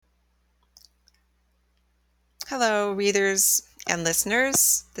Hello, readers and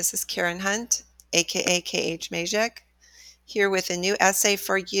listeners. This is Karen Hunt, aka KH Majek, here with a new essay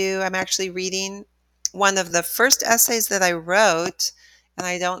for you. I'm actually reading one of the first essays that I wrote, and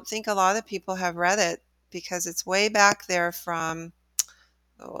I don't think a lot of people have read it because it's way back there from,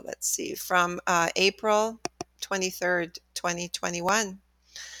 let's see, from April 23rd, 2021.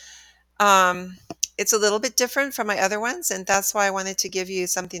 Um, it's a little bit different from my other ones, and that's why I wanted to give you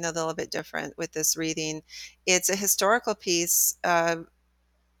something a little bit different with this reading. It's a historical piece, a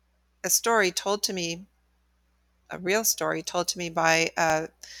story told to me, a real story told to me by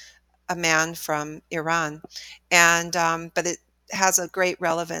a man from Iran, and but it has a great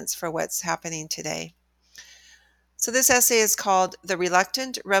relevance for what's happening today. So this essay is called "The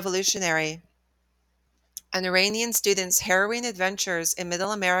Reluctant Revolutionary: An Iranian Student's Harrowing Adventures in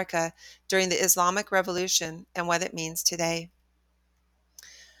Middle America During the Islamic Revolution and What It Means Today."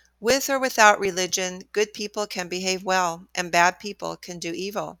 With or without religion, good people can behave well, and bad people can do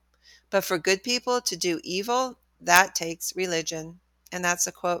evil. But for good people to do evil, that takes religion. And that's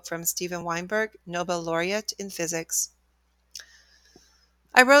a quote from Steven Weinberg, Nobel laureate in physics.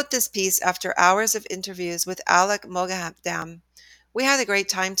 I wrote this piece after hours of interviews with Alec Moghadam. We had a great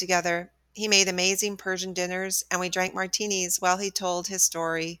time together. He made amazing Persian dinners, and we drank martinis while he told his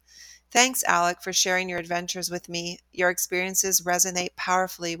story. Thanks, Alec, for sharing your adventures with me. Your experiences resonate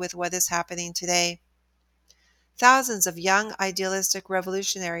powerfully with what is happening today. Thousands of young, idealistic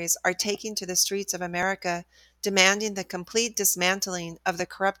revolutionaries are taking to the streets of America, demanding the complete dismantling of the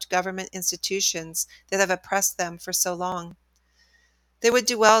corrupt government institutions that have oppressed them for so long. They would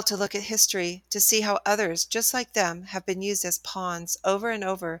do well to look at history to see how others, just like them, have been used as pawns over and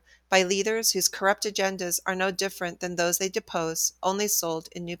over by leaders whose corrupt agendas are no different than those they depose, only sold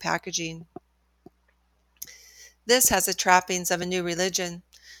in new packaging. This has the trappings of a new religion.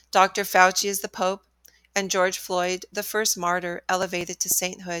 Dr. Fauci is the Pope, and George Floyd the first martyr elevated to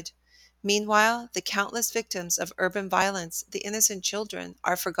sainthood. Meanwhile, the countless victims of urban violence, the innocent children,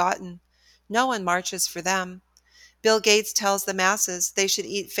 are forgotten. No one marches for them. Bill Gates tells the masses they should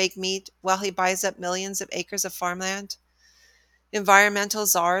eat fake meat while he buys up millions of acres of farmland. Environmental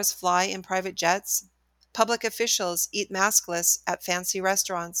czars fly in private jets. Public officials eat maskless at fancy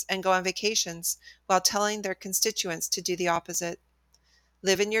restaurants and go on vacations while telling their constituents to do the opposite.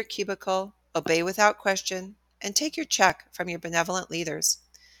 Live in your cubicle, obey without question, and take your check from your benevolent leaders.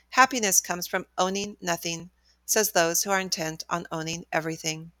 Happiness comes from owning nothing, says those who are intent on owning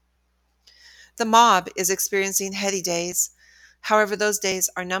everything. The mob is experiencing heady days. However, those days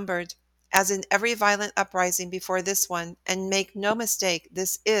are numbered. As in every violent uprising before this one, and make no mistake,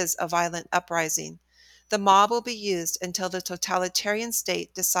 this is a violent uprising, the mob will be used until the totalitarian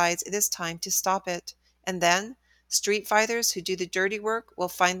state decides it is time to stop it. And then, street fighters who do the dirty work will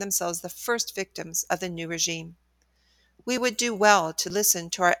find themselves the first victims of the new regime. We would do well to listen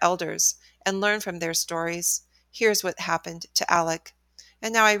to our elders and learn from their stories. Here's what happened to Alec.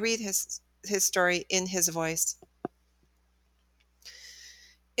 And now I read his story in his voice.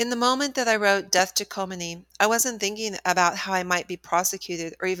 In the moment that I wrote Death to Khomeini, I wasn't thinking about how I might be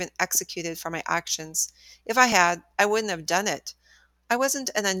prosecuted or even executed for my actions. If I had, I wouldn't have done it. I wasn't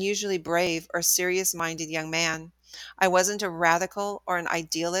an unusually brave or serious-minded young man. I wasn't a radical or an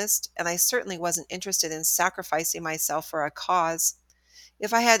idealist, and I certainly wasn't interested in sacrificing myself for a cause.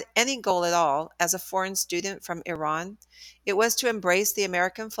 If I had any goal at all as a foreign student from Iran, it was to embrace the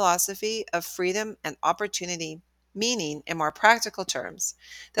American philosophy of freedom and opportunity, meaning, in more practical terms,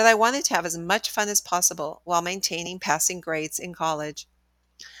 that I wanted to have as much fun as possible while maintaining passing grades in college.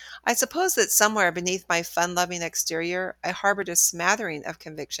 I suppose that somewhere beneath my fun-loving exterior, I harbored a smattering of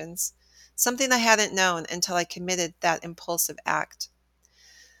convictions, something I hadn't known until I committed that impulsive act.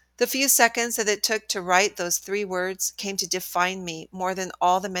 The few seconds that it took to write those three words came to define me more than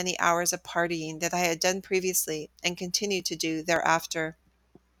all the many hours of partying that I had done previously and continued to do thereafter.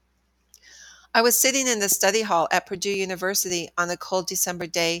 I was sitting in the study hall at Purdue University on a cold December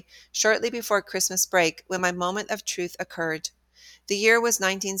day, shortly before Christmas break, when my moment of truth occurred. The year was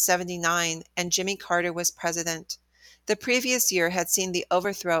 1979, and Jimmy Carter was president. The previous year had seen the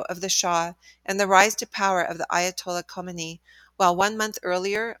overthrow of the Shah and the rise to power of the Ayatollah Khomeini, while 1 month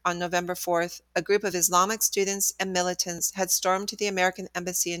earlier, on November 4th, a group of Islamic students and militants had stormed to the American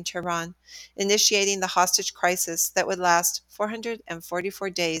embassy in Tehran, initiating the hostage crisis that would last 444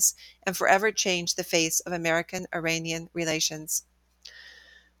 days and forever change the face of American-Iranian relations.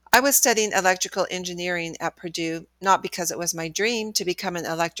 I was studying electrical engineering at Purdue, not because it was my dream to become an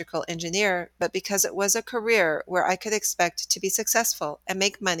electrical engineer, but because it was a career where I could expect to be successful and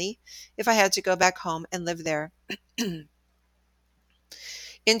make money if I had to go back home and live there.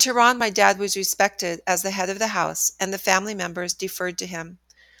 In Tehran, my dad was respected as the head of the house, and the family members deferred to him.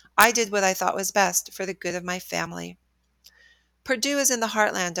 I did what I thought was best for the good of my family. Purdue is in the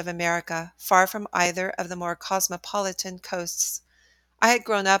heartland of America, far from either of the more cosmopolitan coasts. I had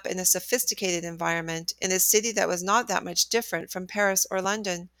grown up in a sophisticated environment in a city that was not that much different from Paris or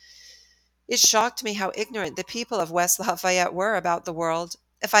London. It shocked me how ignorant the people of West Lafayette were about the world.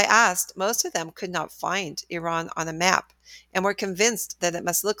 If I asked, most of them could not find Iran on a map and were convinced that it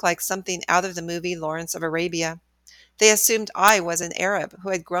must look like something out of the movie Lawrence of Arabia. They assumed I was an Arab who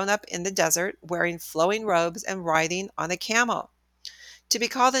had grown up in the desert wearing flowing robes and riding on a camel. To be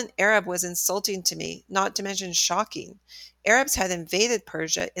called an Arab was insulting to me, not to mention shocking. Arabs had invaded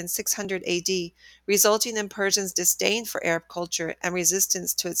Persia in 600 AD, resulting in Persians' disdain for Arab culture and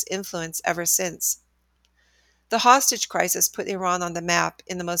resistance to its influence ever since. The hostage crisis put Iran on the map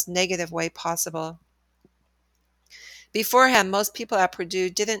in the most negative way possible. Beforehand, most people at Purdue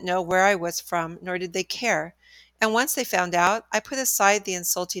didn't know where I was from, nor did they care. And once they found out, I put aside the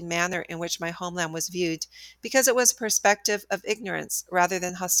insulting manner in which my homeland was viewed, because it was a perspective of ignorance rather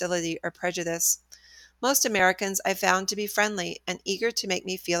than hostility or prejudice. Most Americans I found to be friendly and eager to make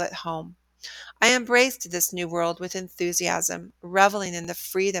me feel at home. I embraced this new world with enthusiasm, reveling in the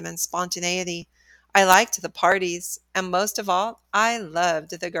freedom and spontaneity. I liked the parties, and most of all, I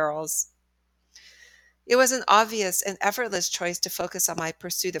loved the girls. It was an obvious and effortless choice to focus on my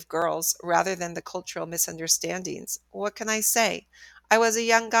pursuit of girls rather than the cultural misunderstandings. What can I say? I was a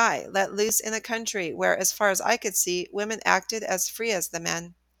young guy let loose in a country where, as far as I could see, women acted as free as the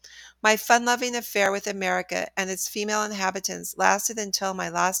men. My fun loving affair with America and its female inhabitants lasted until my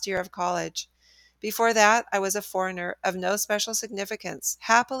last year of college. Before that, I was a foreigner of no special significance,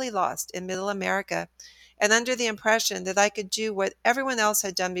 happily lost in Middle America, and under the impression that I could do what everyone else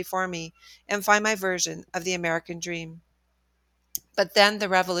had done before me and find my version of the American dream. But then the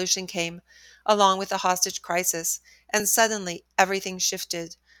revolution came, along with the hostage crisis, and suddenly everything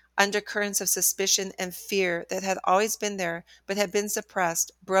shifted. Undercurrents of suspicion and fear that had always been there but had been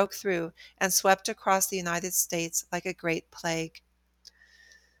suppressed broke through and swept across the United States like a great plague.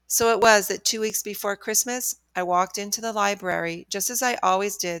 So it was that 2 weeks before Christmas, I walked into the library, just as I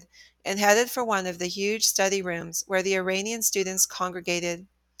always did, and headed for one of the huge study rooms where the Iranian students congregated.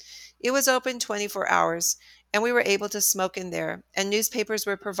 It was open 24 hours, and we were able to smoke in there, and newspapers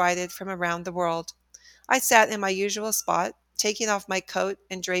were provided from around the world. I sat in my usual spot, taking off my coat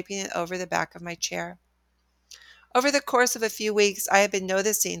and draping it over the back of my chair. Over the course of a few weeks, I had been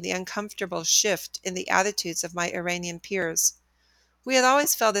noticing the uncomfortable shift in the attitudes of my Iranian peers. We had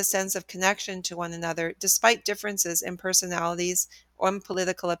always felt a sense of connection to one another, despite differences in personalities or in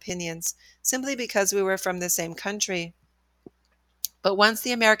political opinions, simply because we were from the same country. But once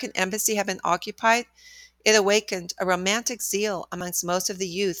the American embassy had been occupied, it awakened a romantic zeal amongst most of the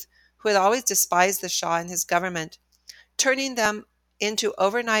youth who had always despised the Shah and his government, turning them into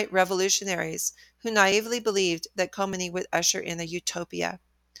overnight revolutionaries who naively believed that Khomeini would usher in a utopia.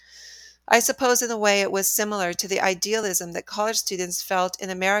 I suppose in a way it was similar to the idealism that college students felt in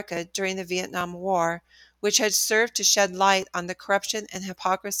America during the Vietnam War, which had served to shed light on the corruption and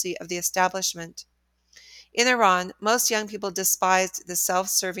hypocrisy of the establishment. In Iran, most young people despised the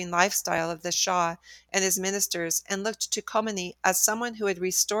self-serving lifestyle of the Shah and his ministers and looked to Khomeini as someone who would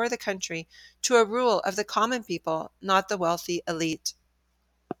restore the country to a rule of the common people, not the wealthy elite.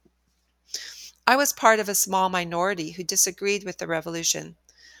 I was part of a small minority who disagreed with the revolution.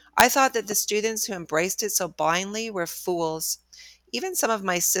 I thought that the students who embraced it so blindly were fools. Even some of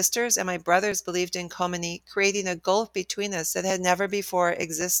my sisters and my brothers believed in Khomeini, creating a gulf between us that had never before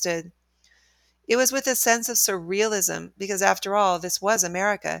existed. It was with a sense of surrealism, because after all, this was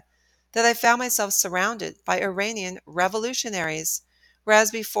America, that I found myself surrounded by Iranian revolutionaries,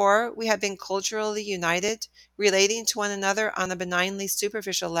 whereas before we had been culturally united, relating to one another on a benignly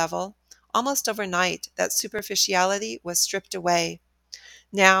superficial level. Almost overnight, that superficiality was stripped away.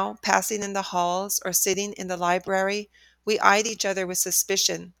 Now, passing in the halls or sitting in the library, we eyed each other with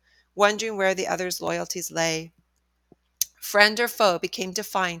suspicion, wondering where the other's loyalties lay. Friend or foe became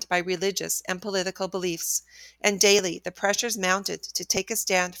defined by religious and political beliefs, and daily the pressures mounted to take a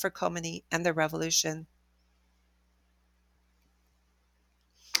stand for Khomeini and the revolution.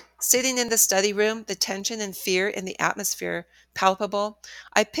 Sitting in the study room, the tension and fear in the atmosphere palpable,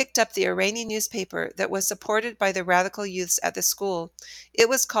 I picked up the Iranian newspaper that was supported by the radical youths at the school. It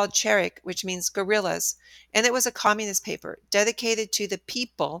was called Cherik, which means guerrillas, and it was a communist paper dedicated to the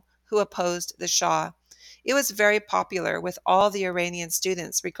people who opposed the Shah. It was very popular with all the Iranian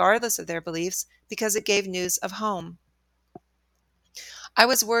students, regardless of their beliefs, because it gave news of home. I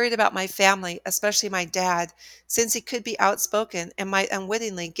was worried about my family, especially my dad, since he could be outspoken and might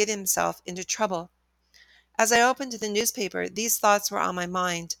unwittingly get himself into trouble. As I opened the newspaper, these thoughts were on my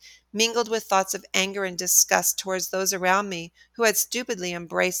mind, mingled with thoughts of anger and disgust towards those around me who had stupidly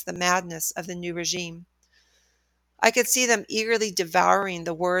embraced the madness of the new regime. I could see them eagerly devouring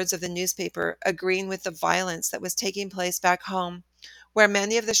the words of the newspaper, agreeing with the violence that was taking place back home, where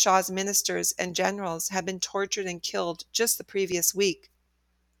many of the Shah's ministers and generals had been tortured and killed just the previous week.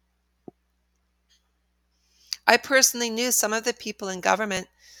 I personally knew some of the people in government,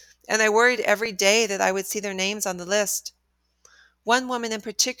 and I worried every day that I would see their names on the list. One woman in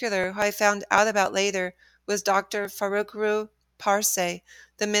particular, who I found out about later, was Dr. Farrokhru Parse,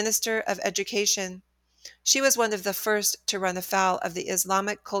 the Minister of Education. She was one of the first to run afoul of the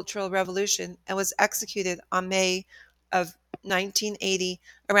Islamic Cultural Revolution and was executed on May of 1980,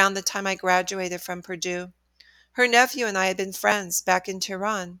 around the time I graduated from Purdue. Her nephew and I had been friends back in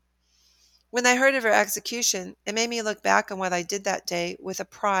Tehran. When I heard of her execution, it made me look back on what I did that day with a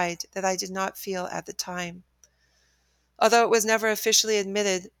pride that I did not feel at the time. Although it was never officially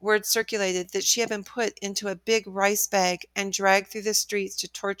admitted, word circulated that she had been put into a big rice bag and dragged through the streets to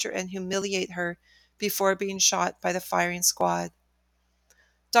torture and humiliate her before being shot by the firing squad.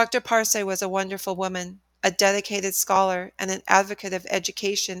 Dr. Parse was a wonderful woman, a dedicated scholar, and an advocate of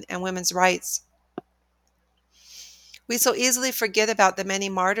education and women's rights. We so easily forget about the many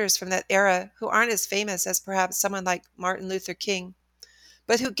martyrs from that era who aren't as famous as perhaps someone like Martin Luther King,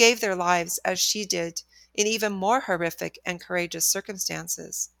 but who gave their lives, as she did, in even more horrific and courageous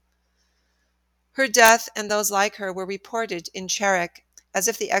circumstances. Her death and those like her were reported in Cherik, as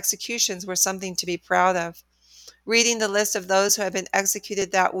if the executions were something to be proud of. Reading the list of those who had been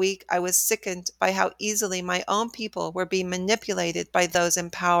executed that week, I was sickened by how easily my own people were being manipulated by those in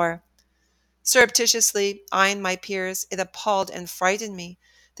power. Surreptitiously eyeing my peers, it appalled and frightened me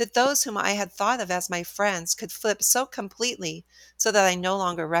that those whom I had thought of as my friends could flip so completely so that I no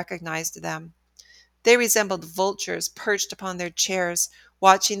longer recognized them. They resembled vultures perched upon their chairs,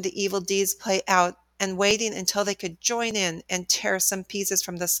 watching the evil deeds play out and waiting until they could join in and tear some pieces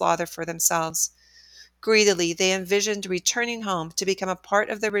from the slaughter for themselves. Greedily, they envisioned returning home to become a part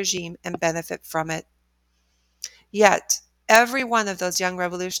of the regime and benefit from it. Yet, every one of those young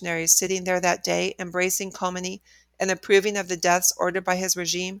revolutionaries sitting there that day, embracing Khomeini and approving of the deaths ordered by his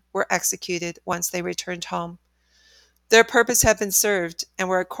regime, were executed once they returned home. Their purpose had been served and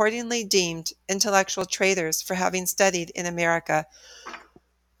were accordingly deemed intellectual traitors for having studied in America.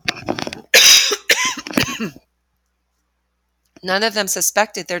 None of them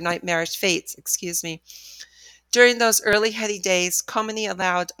suspected their nightmarish fates, During those early heady days, Khomeini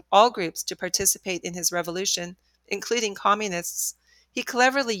allowed all groups to participate in his revolution, including communists. He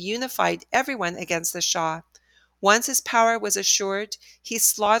cleverly unified everyone against the Shah. Once his power was assured, he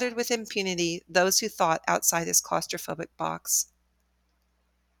slaughtered with impunity those who thought outside his claustrophobic box.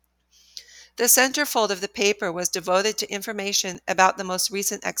 The centerfold of the paper was devoted to information about the most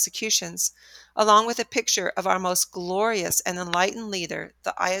recent executions, along with a picture of our most glorious and enlightened leader,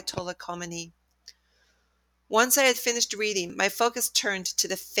 the Ayatollah Khomeini. Once I had finished reading, my focus turned to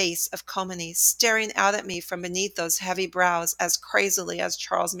the face of Khomeini, staring out at me from beneath those heavy brows as crazily as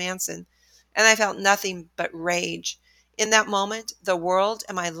Charles Manson, and I felt nothing but rage. In that moment, the world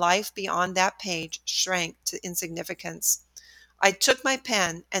and my life beyond that page shrank to insignificance. I took my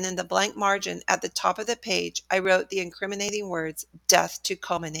pen, and in the blank margin at the top of the page, I wrote the incriminating words, "Death to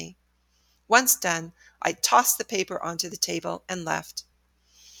Khomeini." Once done, I tossed the paper onto the table and left.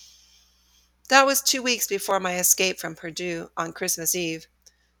 That was 2 weeks before my escape from Purdue on Christmas Eve.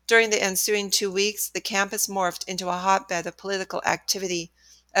 During the ensuing 2 weeks, the campus morphed into a hotbed of political activity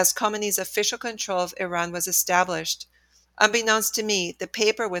as Khomeini's official control of Iran was established. Unbeknownst to me, the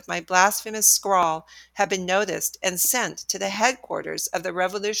paper with my blasphemous scrawl had been noticed and sent to the headquarters of the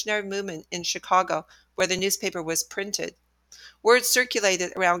revolutionary movement in Chicago, where the newspaper was printed. Word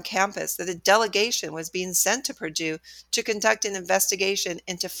circulated around campus that a delegation was being sent to Purdue to conduct an investigation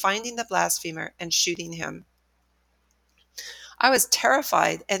into finding the blasphemer and shooting him. I was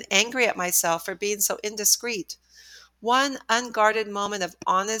terrified and angry at myself for being so indiscreet. One unguarded moment of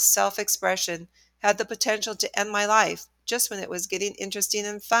honest self-expression had the potential to end my life just when it was getting interesting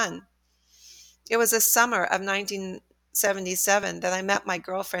and fun. It was the summer of 1977 that I met my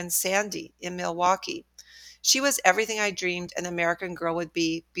girlfriend Sandy in Milwaukee. She was everything I dreamed an American girl would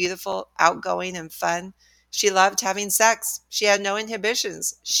be: beautiful, outgoing, and fun. She loved having sex. She had no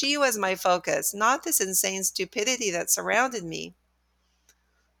inhibitions. She was my focus, not this insane stupidity that surrounded me.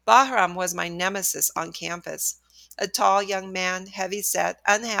 Bahram was my nemesis on campus. A tall young man, heavy-set,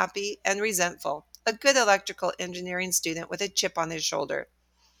 unhappy, and resentful. a good electrical engineering student with a chip on his shoulder.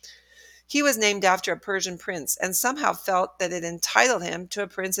 He was named after a Persian prince and somehow felt that it entitled him to a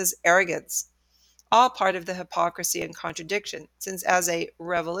prince's arrogance, all part of the hypocrisy and contradiction, since as a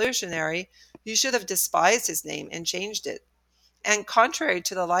revolutionary, you should have despised his name and changed it. And contrary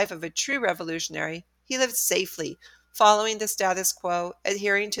to the life of a true revolutionary, he lived safely, following the status quo,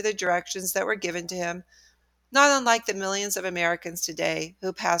 adhering to the directions that were given to him, not unlike the millions of Americans today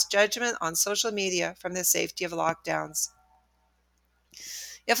who pass judgment on social media from the safety of lockdowns.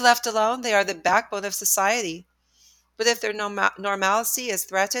 If left alone, they are the backbone of society, but if their normalcy is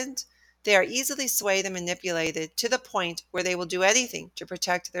threatened, they are easily swayed and manipulated to the point where they will do anything to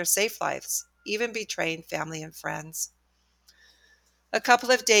protect their safe lives, even betraying family and friends. A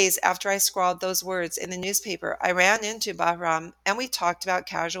couple of days after I scrawled those words in the newspaper, I ran into Bahram and we talked about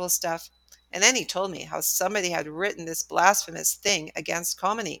casual stuff. And then he told me how somebody had written this blasphemous thing against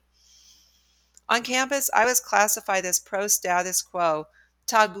Khomeini. On campus, I was classified as pro status quo,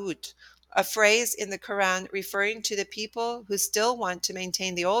 tagut, a phrase in the Quran referring to the people who still want to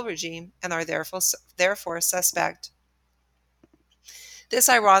maintain the old regime and are therefore suspect. This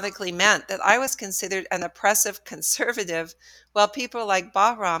ironically meant that I was considered an oppressive conservative, while people like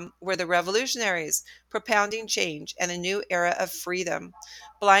Bahram were the revolutionaries, propounding change and a new era of freedom.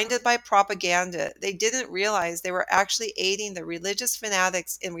 Blinded by propaganda, they didn't realize they were actually aiding the religious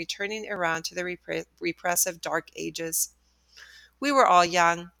fanatics in returning Iran to the repressive Dark Ages. We were all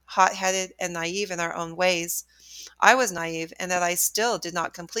young, hot headed, and naive in our own ways. I was naive in that I still did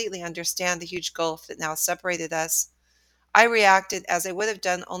not completely understand the huge gulf that now separated us. I reacted as I would have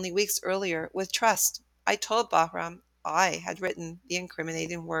done only weeks earlier, with trust. I told Bahram I had written the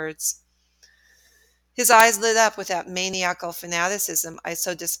incriminating words. His eyes lit up with that maniacal fanaticism I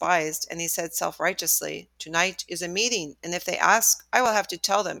so despised, and he said self-righteously, "Tonight is a meeting, and if they ask, I will have to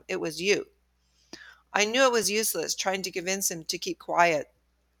tell them it was you." I knew it was useless trying to convince him to keep quiet.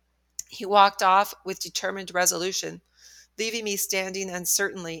 He walked off with determined resolution, leaving me standing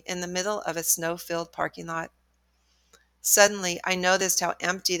uncertainly in the middle of a snow-filled parking lot. Suddenly, I noticed how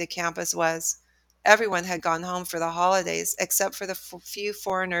empty the campus was. Everyone had gone home for the holidays, except for the few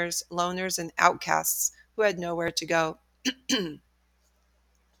foreigners, loners, and outcasts who had nowhere to go.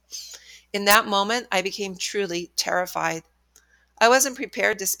 In that moment, I became truly terrified. I wasn't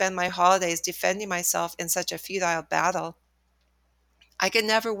prepared to spend my holidays defending myself in such a futile battle. I could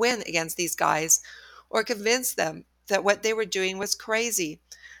never win against these guys or convince them that what they were doing was crazy.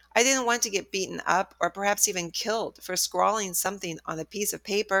 I didn't want to get beaten up or perhaps even killed for scrawling something on a piece of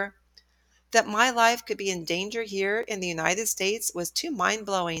paper. That my life could be in danger here in the United States was too mind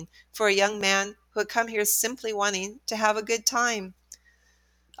blowing for a young man who had come here simply wanting to have a good time.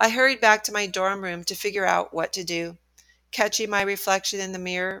 I hurried back to my dorm room to figure out what to do. Catching my reflection in the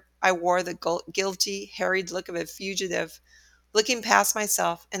mirror, I wore the guilty, harried look of a fugitive. Looking past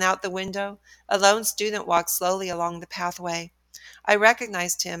myself and out the window, a lone student walked slowly along the pathway. I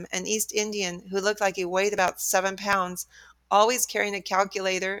recognized him, an East Indian who looked like he weighed about 7 pounds, always carrying a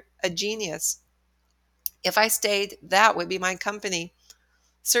calculator, a genius. If I stayed, that would be my company.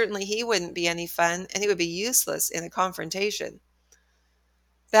 Certainly he wouldn't be any fun, and he would be useless in a confrontation.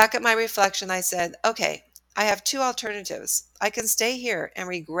 Back at my reflection, I said, "Okay, I have two alternatives. I can stay here and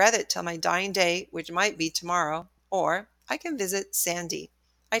regret it till my dying day, which might be tomorrow, or I can visit Sandy."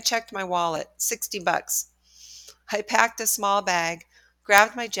 I checked my wallet, $60. I packed a small bag,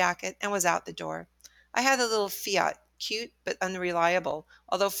 grabbed my jacket, and was out the door. I had a little Fiat, cute but unreliable,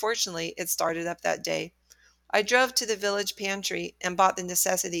 although fortunately it started up that day. I drove to the village pantry and bought the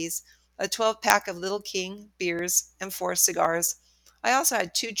necessities, a 12-pack of Little King beers and 4 cigars. I also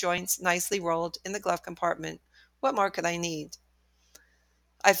had 2 joints nicely rolled in the glove compartment. What more could I need?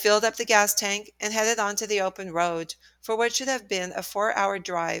 I filled up the gas tank and headed onto the open road for what should have been a 4-hour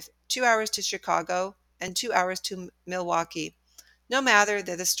drive, 2 hours to Chicago and 2 hours to Milwaukee. No matter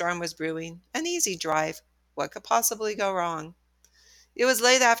that a storm was brewing, an easy drive. What could possibly go wrong? It was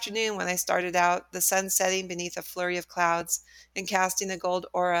late afternoon when I started out, the sun setting beneath a flurry of clouds and casting a gold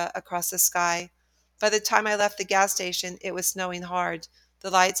aura across the sky. By the time I left the gas station, it was snowing hard,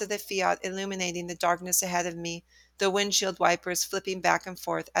 the lights of the Fiat illuminating the darkness ahead of me, the windshield wipers flipping back and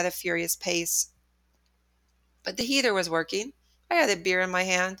forth at a furious pace. But the heater was working. I had a beer in my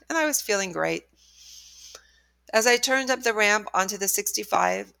hand, and I was feeling great. As I turned up the ramp onto the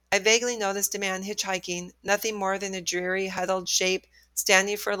 65, I vaguely noticed a man hitchhiking, nothing more than a dreary, huddled shape,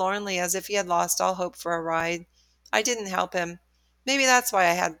 standing forlornly as if he had lost all hope for a ride. I didn't help him. Maybe that's why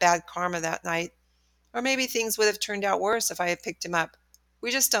I had bad karma that night. Or maybe things would have turned out worse if I had picked him up.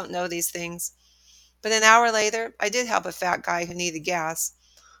 We just don't know these things. But an hour later, I did help a fat guy who needed gas.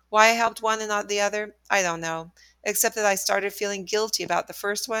 Why I helped one and not the other, I don't know, except that I started feeling guilty about the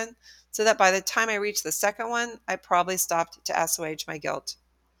first one, so that by the time I reached the second one, I probably stopped to assuage my guilt.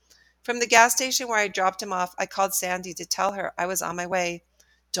 From the gas station where I dropped him off, I called Sandy to tell her I was on my way.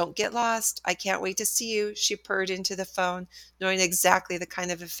 Don't get lost. I can't wait to see you, she purred into the phone, knowing exactly the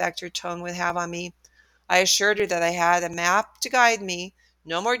kind of effect her tone would have on me. I assured her that I had a map to guide me,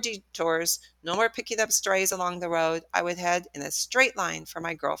 no more detours, no more picking up strays along the road. I would head in a straight line for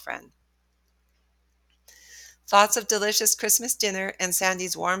my girlfriend. Thoughts of delicious Christmas dinner and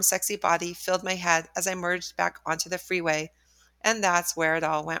Sandy's warm, sexy body filled my head as I merged back onto the freeway, and that's where it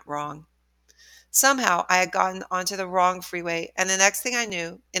all went wrong. Somehow I had gotten onto the wrong freeway, and the next thing I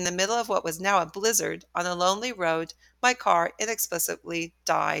knew, in the middle of what was now a blizzard on a lonely road, my car inexplicably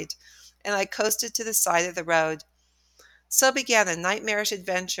died, and I coasted to the side of the road. So began a nightmarish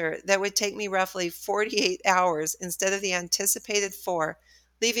adventure that would take me roughly 48 hours instead of the anticipated 4,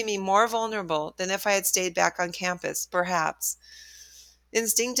 leaving me more vulnerable than if I had stayed back on campus, perhaps.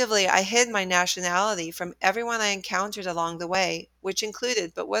 Instinctively, I hid my nationality from everyone I encountered along the way, which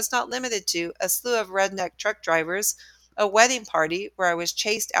included, but was not limited to, a slew of redneck truck drivers, a wedding party where I was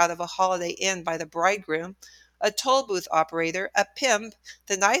chased out of a Holiday Inn by the bridegroom, a toll booth operator, a pimp,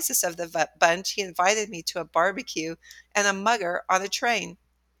 the nicest of the bunch, he invited me to a barbecue, and a mugger on a train.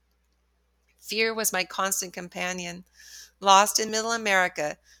 Fear was my constant companion. Lost in Middle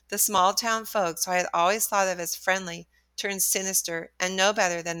America, the small town folks who I had always thought of as friendly turned sinister and no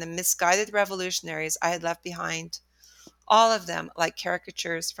better than the misguided revolutionaries I had left behind, all of them like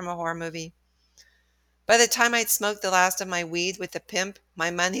caricatures from a horror movie. By the time I'd smoked the last of my weed with the pimp,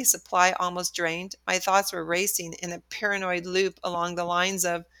 my money supply almost drained, my thoughts were racing in a paranoid loop along the lines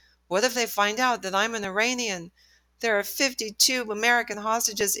of, what if they find out that I'm an Iranian? There are 52 American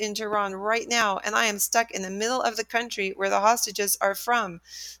hostages in Tehran right now, and I am stuck in the middle of the country where the hostages are from.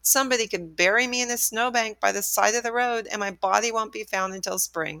 Somebody could bury me in a snowbank by the side of the road, and my body won't be found until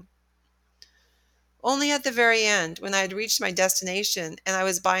spring. Only at the very end, when I had reached my destination and I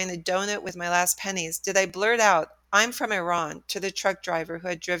was buying a donut with my last pennies, did I blurt out, I'm from Iran, to the truck driver who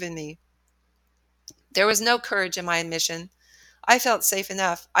had driven me. There was no courage in my admission. I felt safe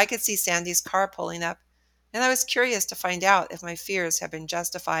enough. I could see Sandy's car pulling up, and I was curious to find out if my fears had been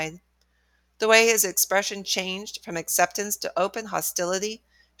justified. The way his expression changed from acceptance to open hostility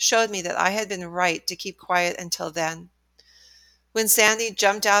showed me that I had been right to keep quiet until then. When Sandy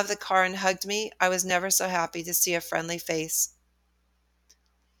jumped out of the car and hugged me, I was never so happy to see a friendly face.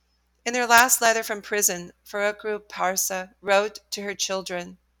 In her last letter from prison, Farukh Parsa wrote to her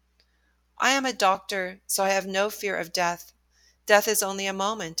children, I am a doctor, so I have no fear of death. Death is only a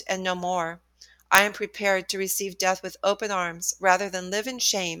moment, and no more. I am prepared to receive death with open arms rather than live in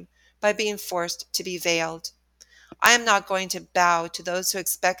shame by being forced to be veiled. I am not going to bow to those who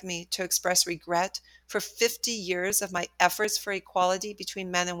expect me to express regret for 50 years of my efforts for equality between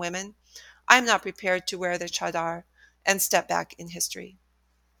men and women. I am not prepared to wear the chadar and step back in history.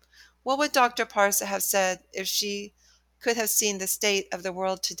 What would Dr. Parsa have said if she could have seen the state of the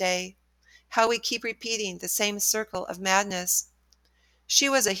world today? How we keep repeating the same circle of madness. She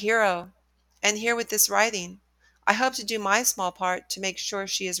was a hero, and here with this writing, I hope to do my small part to make sure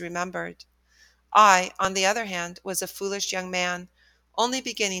she is remembered. I, on the other hand, was a foolish young man, only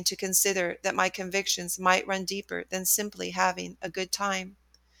beginning to consider that my convictions might run deeper than simply having a good time.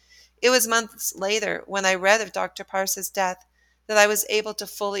 It was months later, when I read of Dr. Parsa's death, that I was able to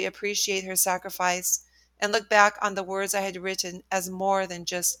fully appreciate her sacrifice and look back on the words I had written as more than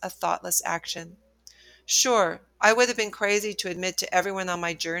just a thoughtless action. Sure, I would have been crazy to admit to everyone on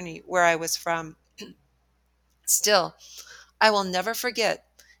my journey where I was from. Still, I will never forget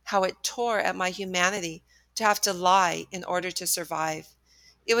how it tore at my humanity to have to lie in order to survive.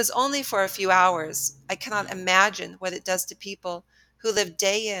 It was only for a few hours. I cannot imagine what it does to people who live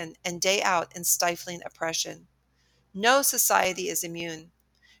day in and day out in stifling oppression. No society is immune.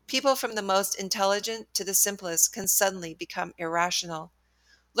 People from the most intelligent to the simplest can suddenly become irrational.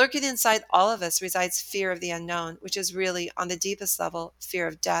 Lurking inside all of us resides fear of the unknown, which is really, on the deepest level, fear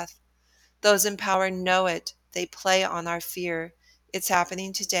of death. Those in power know it. They play on our fear. It's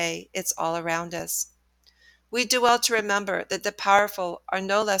happening today. It's all around us. We do well to remember that the powerful are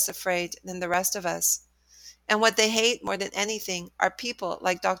no less afraid than the rest of us. And what they hate more than anything are people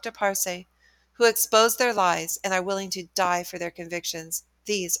like Dr. Parse, who expose their lies and are willing to die for their convictions.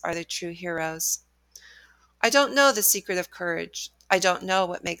 These are the true heroes. I don't know the secret of courage. I don't know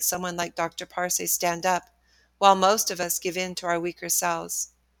what makes someone like Dr. Parse stand up, while most of us give in to our weaker selves.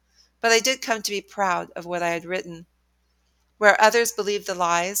 But I did come to be proud of what I had written. Where others believed the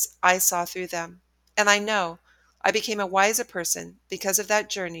lies, I saw through them. And I know, I became a wiser person because of that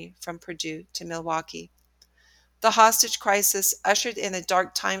journey from Purdue to Milwaukee. The hostage crisis ushered in a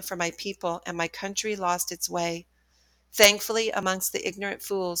dark time for my people, and my country lost its way. Thankfully, amongst the ignorant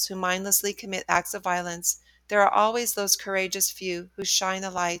fools who mindlessly commit acts of violence, there are always those courageous few who shine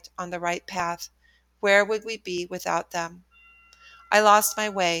a light on the right path. Where would we be without them? I lost my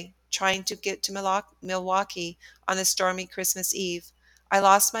way, trying to get to Milwaukee on a stormy Christmas Eve. I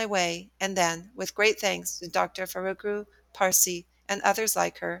lost my way, and then, with great thanks to Dr. Farugru Parsi and others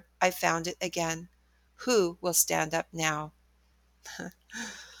like her, I found it again. Who will stand up now?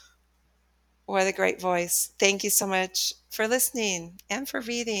 What a great voice. Thank you so much for listening and for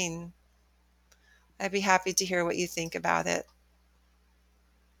reading. I'd be happy to hear what you think about it.